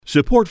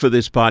Support for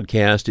this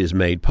podcast is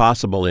made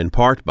possible in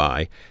part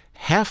by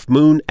Half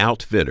Moon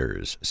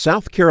Outfitters,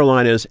 South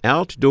Carolina's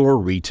outdoor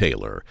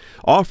retailer,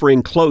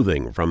 offering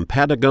clothing from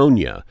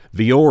Patagonia,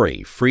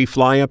 Viore, Free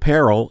Fly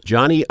Apparel,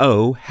 Johnny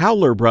O,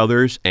 Howler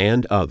Brothers,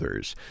 and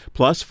others,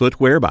 plus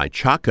footwear by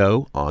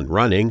Chaco, On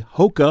Running,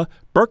 Hoka,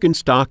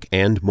 Birkenstock,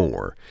 and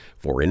more.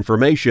 For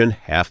information,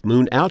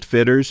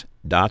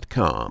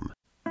 halfmoonoutfitters.com.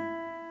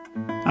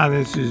 Hi,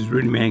 this is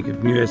Rudy Mankin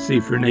from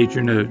USC for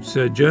Nature Notes.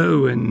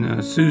 Joe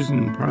and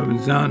Susan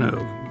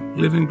Provenzano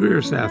live in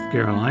Greer, South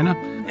Carolina,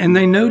 and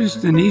they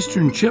noticed an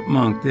eastern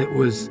chipmunk that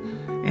was,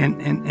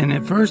 and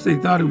at first they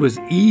thought it was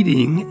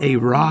eating a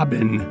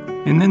robin,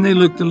 and then they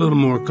looked a little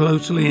more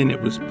closely, and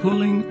it was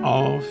pulling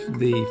off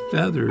the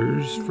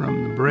feathers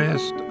from the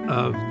breast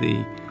of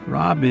the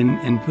robin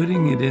and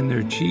putting it in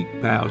their cheek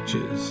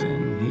pouches,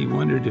 and he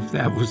wondered if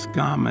that was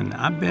common.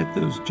 I bet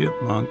those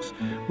chipmunks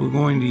were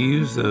going to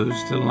use those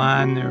to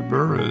line their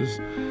burrows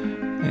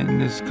in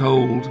this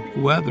cold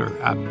weather.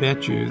 I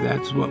bet you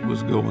that's what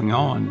was going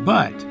on.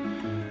 But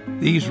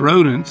these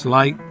rodents,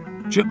 like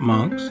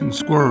chipmunks and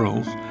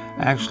squirrels,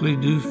 actually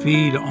do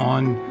feed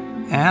on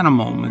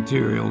animal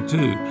material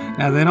too.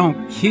 Now, they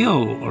don't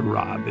kill a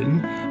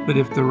robin, but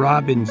if the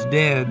robin's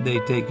dead,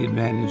 they take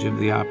advantage of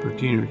the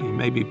opportunity,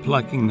 maybe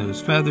plucking those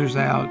feathers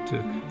out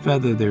to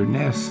feather their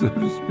nest, so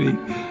to speak,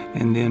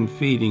 and then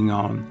feeding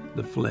on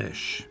the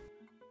flesh.